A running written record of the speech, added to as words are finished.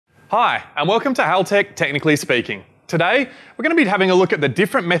Hi, and welcome to Haltech Technically Speaking. Today, we're going to be having a look at the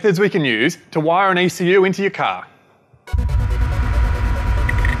different methods we can use to wire an ECU into your car.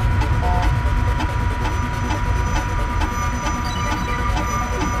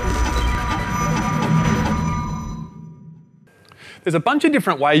 There's a bunch of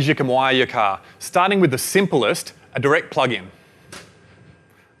different ways you can wire your car, starting with the simplest, a direct plug-in.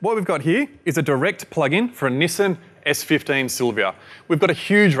 What we've got here is a direct plug-in for a Nissan S15 Silvia. We've got a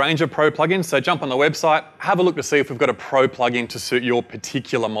huge range of Pro plugins, so jump on the website, have a look to see if we've got a Pro plugin to suit your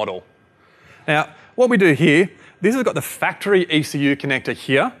particular model. Now, what we do here, this has got the factory ECU connector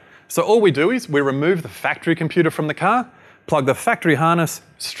here. So all we do is we remove the factory computer from the car, plug the factory harness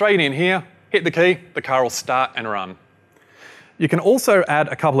straight in here, hit the key, the car will start and run. You can also add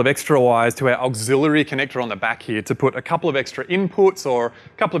a couple of extra wires to our auxiliary connector on the back here to put a couple of extra inputs or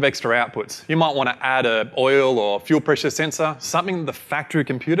a couple of extra outputs. You might want to add an oil or fuel pressure sensor, something the factory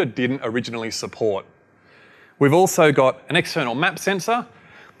computer didn't originally support. We've also got an external map sensor,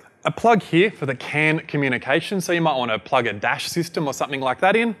 a plug here for the CAN communication, so you might want to plug a dash system or something like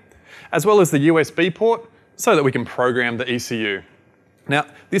that in, as well as the USB port so that we can program the ECU. Now,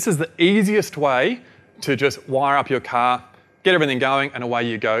 this is the easiest way to just wire up your car, get everything going, and away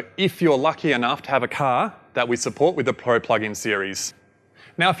you go, if you're lucky enough to have a car that we support with the Pro plug-in series.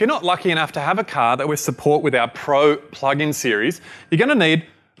 Now, if you're not lucky enough to have a car that we support with our Pro plug-in series, you're going to need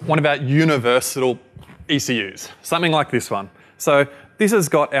one of our universal ECUs, something like this one. So this has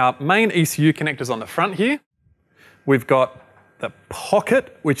got our main ECU connectors on the front here. We've got the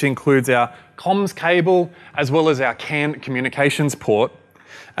pocket, which includes our comms cable, as well as our CAN communications port,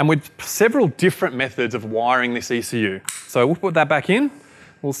 and with several different methods of wiring this ECU. So we'll put that back in,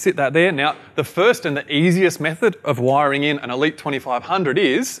 we'll sit that there. Now, the first and the easiest method of wiring in an Elite 2500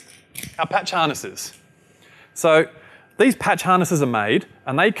 is our patch harnesses. So these patch harnesses are made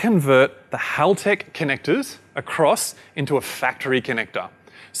and they convert the Haltech connectors across into a factory connector.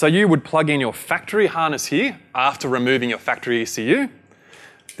 So you would plug in your factory harness here after removing your factory ECU.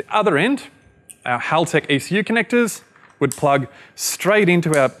 The other end, our Haltech ECU connectors, would plug straight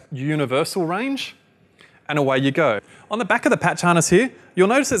into our universal range, and away you go. On the back of the patch harness here, you'll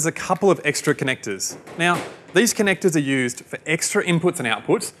notice there's a couple of extra connectors. Now, these connectors are used for extra inputs and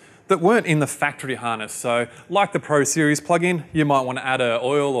outputs that weren't in the factory harness. So, like the Pro Series plug-in, you might want to add an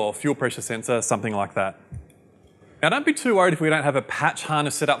oil or fuel pressure sensor, something like that. Now, don't be too worried if we don't have a patch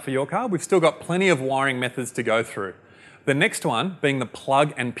harness set up for your car. We've still got plenty of wiring methods to go through. The next one being the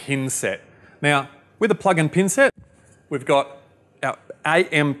plug and pin set. Now, with the plug and pin set, we've got our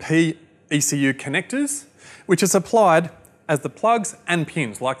AMP ECU connectors, which are supplied as the plugs and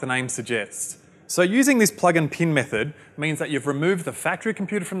pins, like the name suggests. So using this plug and pin method means that you've removed the factory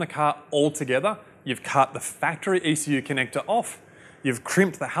computer from the car altogether, you've cut the factory ECU connector off, you've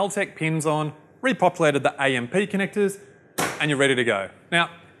crimped the Haltech pins on, repopulated the AMP connectors, and you're ready to go. Now,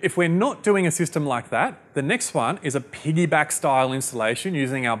 if we're not doing a system like that, the next one is a piggyback style installation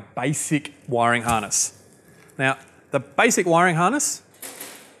using our basic wiring harness. Now, the basic wiring harness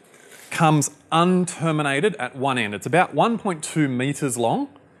comes unterminated at one end. It's about 1.2 meters long.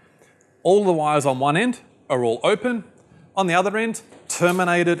 All the wires on one end are all open. On the other end,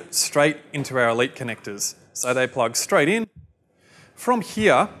 terminated straight into our Elite connectors. So they plug straight in. From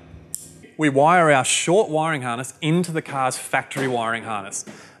here, we wire our short wiring harness into the car's factory wiring harness.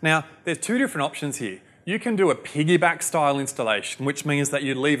 Now, there's two different options here. You can do a piggyback style installation, which means that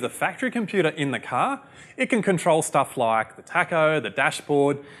you leave the factory computer in the car. It can control stuff like the tacho, the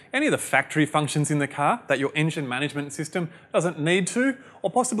dashboard, any of the factory functions in the car that your engine management system doesn't need to or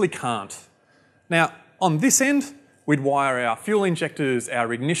possibly can't. Now, on this end, we'd wire our fuel injectors,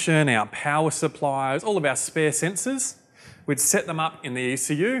 our ignition, our power supplies, all of our spare sensors. We'd set them up in the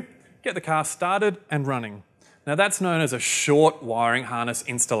ECU, get the car started and running. Now, that's known as a short wiring harness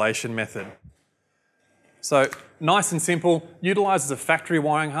installation method. So nice and simple, utilises a factory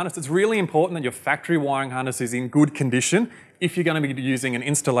wiring harness. It's really important that your factory wiring harness is in good condition if you're going to be using an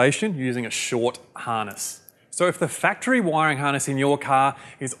installation using a short harness. So if the factory wiring harness in your car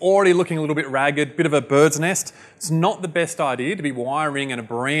is already looking a little bit ragged, bit of a bird's nest, it's not the best idea to be wiring in a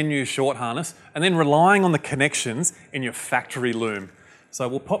brand new short harness and then relying on the connections in your factory loom. So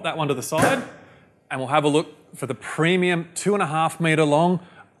we'll pop that one to the side and we'll have a look for the premium 2.5 meter long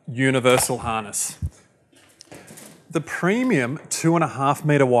universal harness. The premium 2.5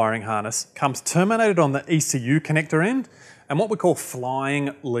 meter wiring harness comes terminated on the ECU connector end and what we call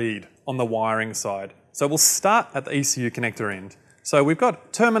flying lead on the wiring side. So we'll start at the ECU connector end. So we've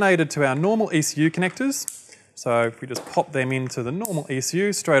got terminated to our normal ECU connectors. So if we just pop them into the normal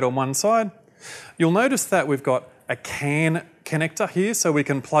ECU straight on one side, you'll notice that we've got a CAN connector here so we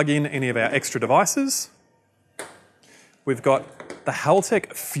can plug in any of our extra devices. We've got the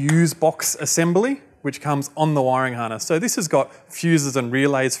Haltech fuse box assembly, which comes on the wiring harness. So this has got fuses and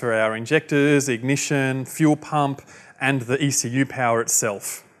relays for our injectors, ignition, fuel pump, and the ECU power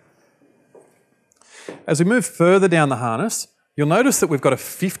itself. As we move further down the harness, you'll notice that we've got a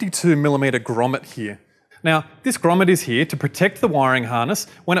 52mm grommet here. Now, this grommet is here to protect the wiring harness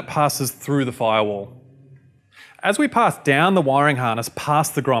when it passes through the firewall. As we pass down the wiring harness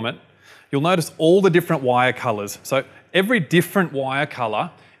past the grommet, you'll notice all the different wire colours. So every different wire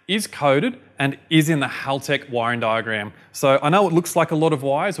colour is coded and is in the Haltech wiring diagram. So I know it looks like a lot of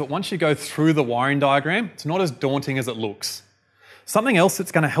wires, but once you go through the wiring diagram, it's not as daunting as it looks. Something else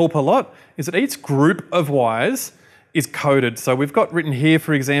that's going to help a lot is that each group of wires is coded. So we've got written here,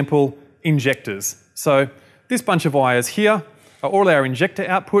 for example, injectors. So this bunch of wires here are all our injector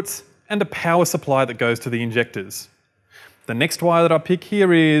outputs and a power supply that goes to the injectors. The next wire that I pick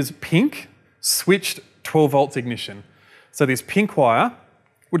here is pink, switched 12 volts ignition. So this pink wire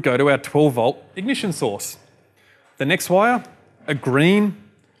would go to our 12 volt ignition source. The next wire are green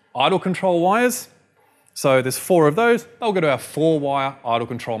idle control wires. So there's 4 of those, they'll go to our 4-wire idle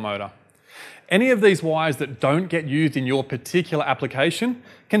control motor. Any of these wires that don't get used in your particular application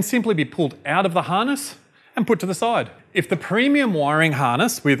can simply be pulled out of the harness and put to the side. If the premium wiring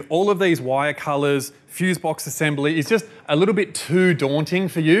harness with all of these wire colours, fuse box assembly is just a little bit too daunting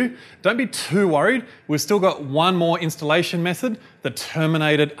for you, don't be too worried. We've still got one more installation method, the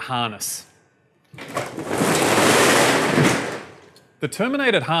terminated harness. The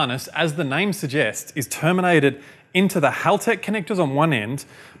terminated harness, as the name suggests, is terminated into the Haltech connectors on one end,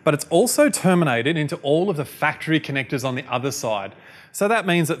 but it's also terminated into all of the factory connectors on the other side. So that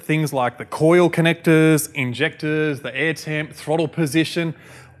means that things like the coil connectors, injectors, the air temp, throttle position,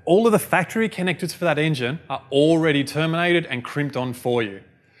 all of the factory connectors for that engine are already terminated and crimped on for you.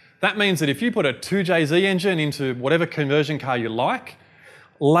 That means that if you put a 2JZ engine into whatever conversion car you like,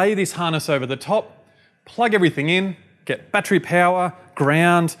 lay this harness over the top, plug everything in, get battery power,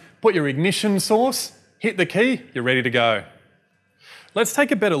 ground, put your ignition source, hit the key, you're ready to go. Let's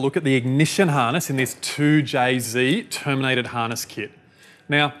take a better look at the ignition harness in this 2JZ terminated harness kit.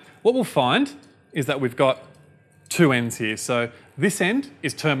 Now, what we'll find is that we've got 2 ends here. So this end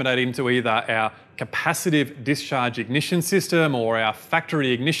is terminated into either our capacitive discharge ignition system or our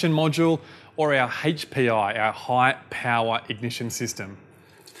factory ignition module or our HPI, our high power ignition system.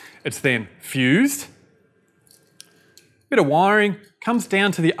 It's then fused, bit of wiring, comes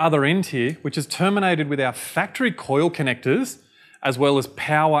down to the other end here, which is terminated with our factory coil connectors as well as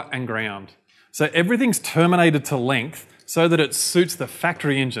power and ground. So everything's terminated to length so that it suits the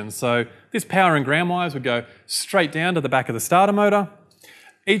factory engine. So this power and ground wires would go straight down to the back of the starter motor.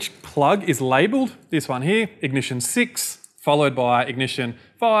 Each plug is labelled, this one here, ignition 6, followed by ignition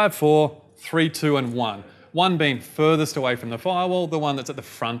 5, 4, 3, 2 and 1. 1 being furthest away from the firewall, the one that's at the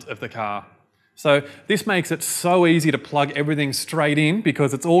front of the car. So this makes it so easy to plug everything straight in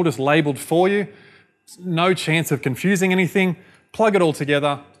because it's all just labelled for you. No chance of confusing anything. Plug it all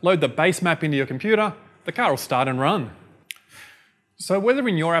together, load the base map into your computer, the car will start and run. So whether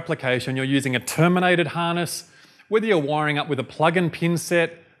in your application you're using a terminated harness, whether you're wiring up with a plug-in pin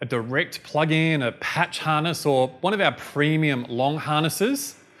set, a direct plug-in, a patch harness, or one of our premium long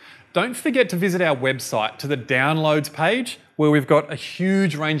harnesses, don't forget to visit our website to the downloads page where we've got a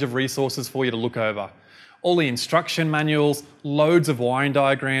huge range of resources for you to look over. All the instruction manuals, loads of wiring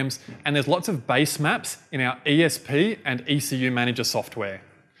diagrams, and there's lots of base maps in our ESP and ECU Manager software.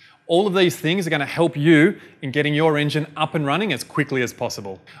 All of these things are going to help you in getting your engine up and running as quickly as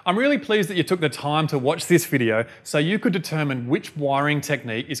possible. I'm really pleased that you took the time to watch this video so you could determine which wiring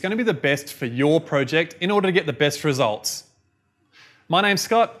technique is going to be the best for your project in order to get the best results. My name's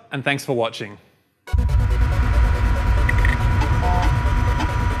Scott, and thanks for watching.